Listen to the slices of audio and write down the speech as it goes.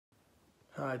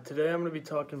Hi, today I'm going to be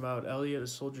talking about Elliot, A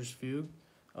Soldier's Fugue.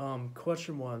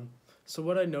 Question one. So,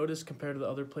 what I noticed compared to the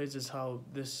other plays is how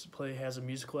this play has a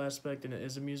musical aspect and it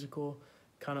is a musical,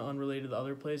 kind of unrelated to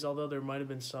other plays. Although there might have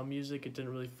been some music, it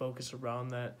didn't really focus around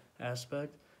that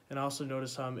aspect. And I also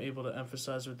noticed how I'm able to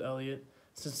emphasize with Elliot,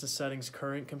 since the setting's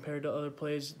current compared to other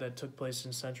plays that took place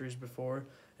in centuries before.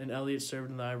 And Elliot served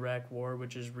in the Iraq War,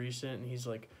 which is recent, and he's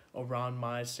like around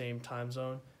my same time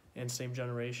zone and same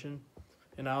generation.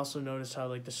 And I also noticed how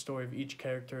like the story of each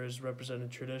character is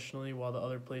represented traditionally, while the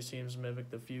other play seems mimic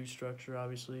the fugue structure,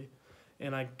 obviously.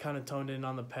 And I kind of toned in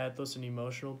on the pathos and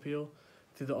emotional appeal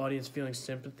through the audience feeling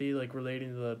sympathy, like relating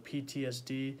to the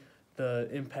PTSD, the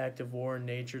impact of war and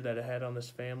nature that it had on this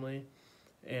family,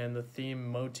 and the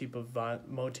motif of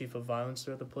violence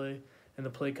throughout the play. And the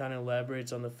play kind of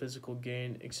elaborates on the physical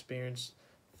gain experienced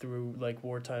through like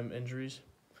wartime injuries.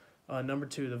 Number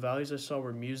two, the values I saw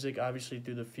were music, obviously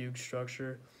through the fugue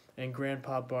structure, and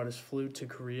Grandpa brought his flute to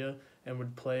Korea and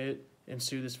would play it and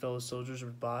soothe his fellow soldiers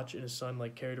with botch, and his son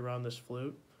like carried around this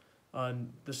flute.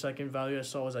 The second value I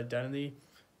saw was identity,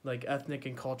 like ethnic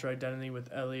and cultural identity, with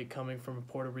Elliot coming from a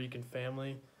Puerto Rican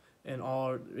family, and all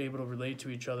are able to relate to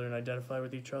each other and identify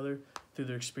with each other through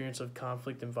their experience of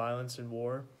conflict and violence and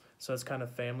war. So it's kind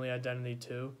of family identity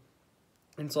too.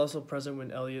 And it's also present when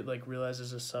Elliot like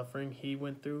realizes the suffering he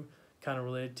went through, kind of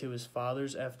related to his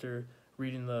father's after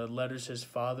reading the letters his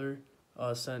father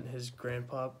sent his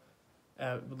grandpa,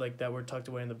 like that were tucked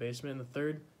away in the basement. And the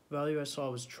third value I saw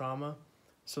was trauma.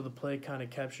 So the play kind of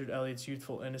captured Elliot's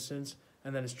youthful innocence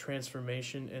and then his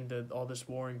transformation into all this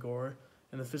war and gore,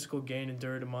 and the physical gain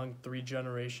endured among three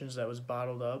generations that was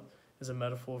bottled up is a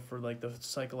metaphor for like the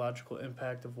psychological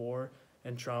impact of war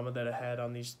and trauma that it had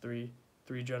on these three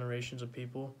generations of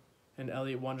people. And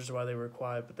Elliot wonders why they were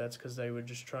quiet, but that's because they were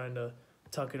just trying to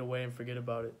tuck it away and forget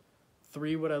about it.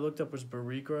 Three, what I looked up was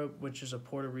Barrica, which is a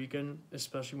Puerto Rican,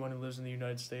 especially one who lives in the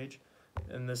United States.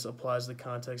 And this applies the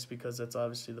context because that's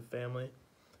obviously the family.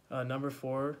 Number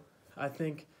four, I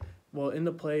think, well, in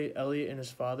the play, Elliot and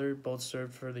his father both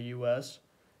served for the U.S.,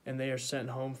 and they are sent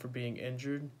home for being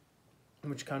injured,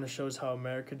 which kind of shows how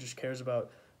America just cares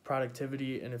about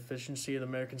productivity and efficiency. The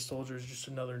American soldier is just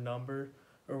another number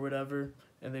or whatever,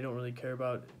 and they don't really care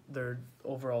about their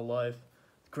overall life.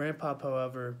 Grandpa,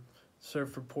 however,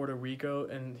 served for Puerto Rico,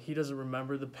 and he doesn't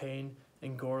remember the pain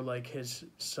and gore like his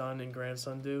son and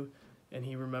grandson do, and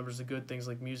he remembers the good things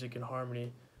like music and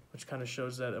harmony, which kind of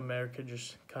shows that America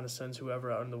just kind of sends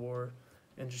whoever out in the war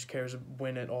and just cares to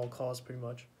win at all costs, pretty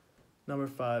much. Number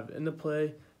five, in the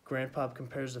play, Grandpa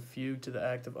compares the fugue to the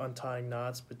act of untying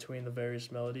knots between the various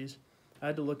melodies. I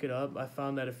had to look it up. I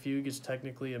found that a fugue is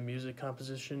technically a music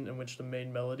composition in which the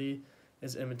main melody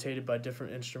is imitated by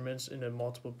different instruments into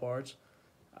multiple parts.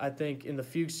 I think in the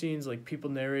fugue scenes, like people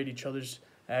narrate each other's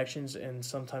actions and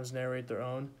sometimes narrate their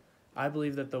own. I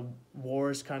believe that the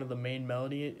war is kind of the main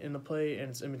melody in the play,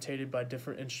 and it's imitated by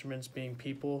different instruments being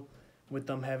people, with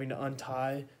them having to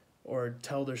untie or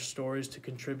tell their stories to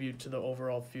contribute to the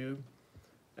overall fugue.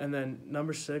 And then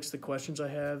number six, the questions I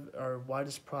have are, why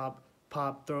does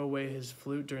Pop throw away his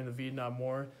flute during the Vietnam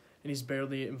War, and he's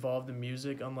barely involved in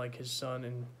music, unlike his son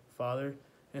and father?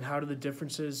 And how do the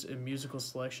differences in musical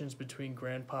selections between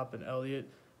Grandpop and Elliot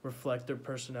reflect their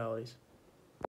personalities?